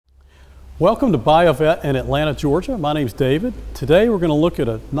Welcome to Buy a Vet in Atlanta, Georgia. My name's David. Today we're going to look at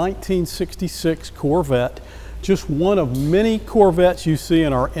a 1966 Corvette, just one of many Corvettes you see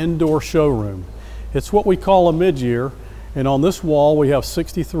in our indoor showroom. It's what we call a mid-year, and on this wall we have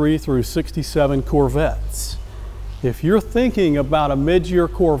 63 through 67 Corvettes. If you're thinking about a mid-year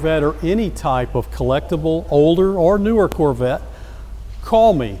Corvette or any type of collectible, older or newer Corvette,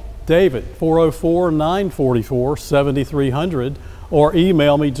 call me, David, 404-944-7300, or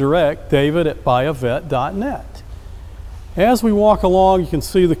email me direct, david@buyavet.net. As we walk along, you can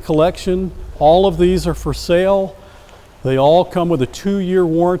see the collection. All of these are for sale. They all come with a 2-year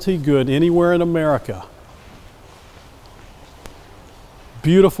warranty, good anywhere in America.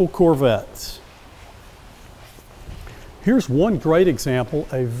 Beautiful Corvettes. Here's one great example,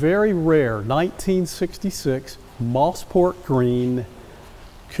 a very rare 1966 Mosport Green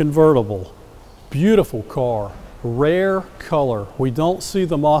convertible. Beautiful car. Rare color. We don't see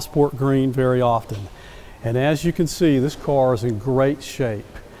the Mosport Green very often. And as you can see, this car is in great shape.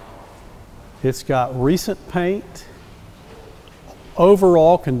 It's got recent paint.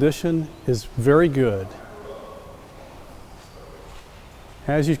 Overall condition is very good.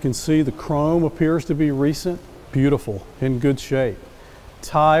 As you can see, the chrome appears to be recent. Beautiful, in good shape.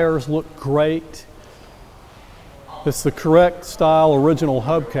 Tires look great. It's the correct style original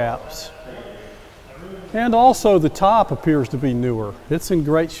hubcaps. And also the top appears to be newer. It's in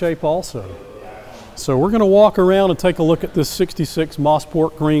great shape also. So we're going to walk around and take a look at this 66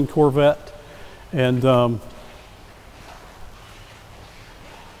 Mosport Green Corvette. And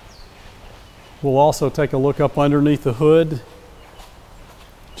we'll also take a look up underneath the hood.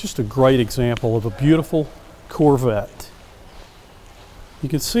 Just a great example of a beautiful Corvette. You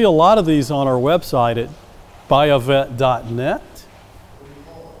can see a lot of these on our website at buyavet.net.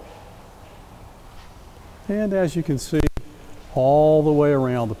 And as you can see, all the way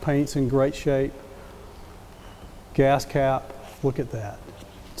around, the paint's in great shape. Gas cap, look at that.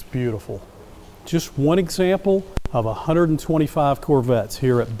 It's beautiful. Just one example of 125 Corvettes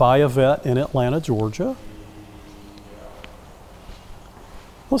here at Buy a Vet in Atlanta, Georgia.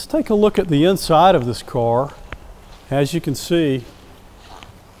 Let's take a look at the inside of this car. As you can see,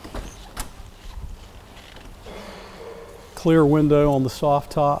 clear window on the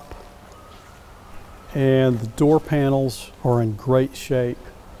soft top. And the door panels are in great shape.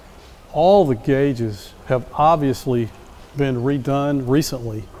 All the gauges have obviously been redone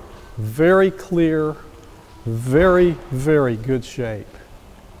recently. Very clear, very, very good shape.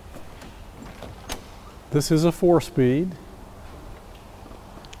 This is a 4-speed.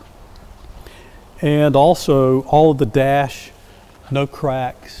 And also all of the dash, no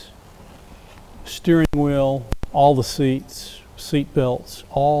cracks. Steering wheel, all the seats, seat belts,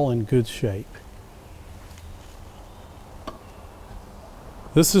 all in good shape.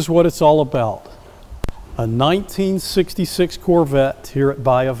 This is what it's all about. A 1966 Corvette here at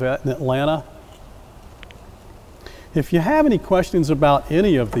Buy a Vet in Atlanta. If you have any questions about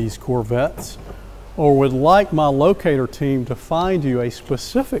any of these Corvettes or would like my locator team to find you a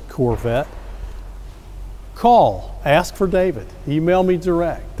specific Corvette, call, ask for David. Email me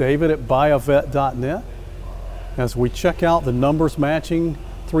direct, david@buyavet.net. As we check out the numbers matching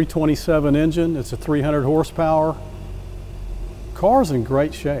 327 engine, it's a 300 horsepower. Car's in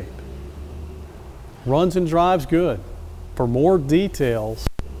great shape. Runs and drives good. For more details,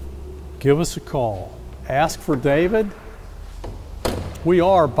 give us a call. Ask for David. We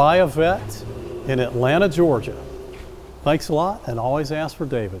are Buy a Vet in Atlanta, Georgia. Thanks a lot, and always ask for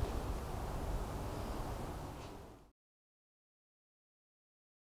David.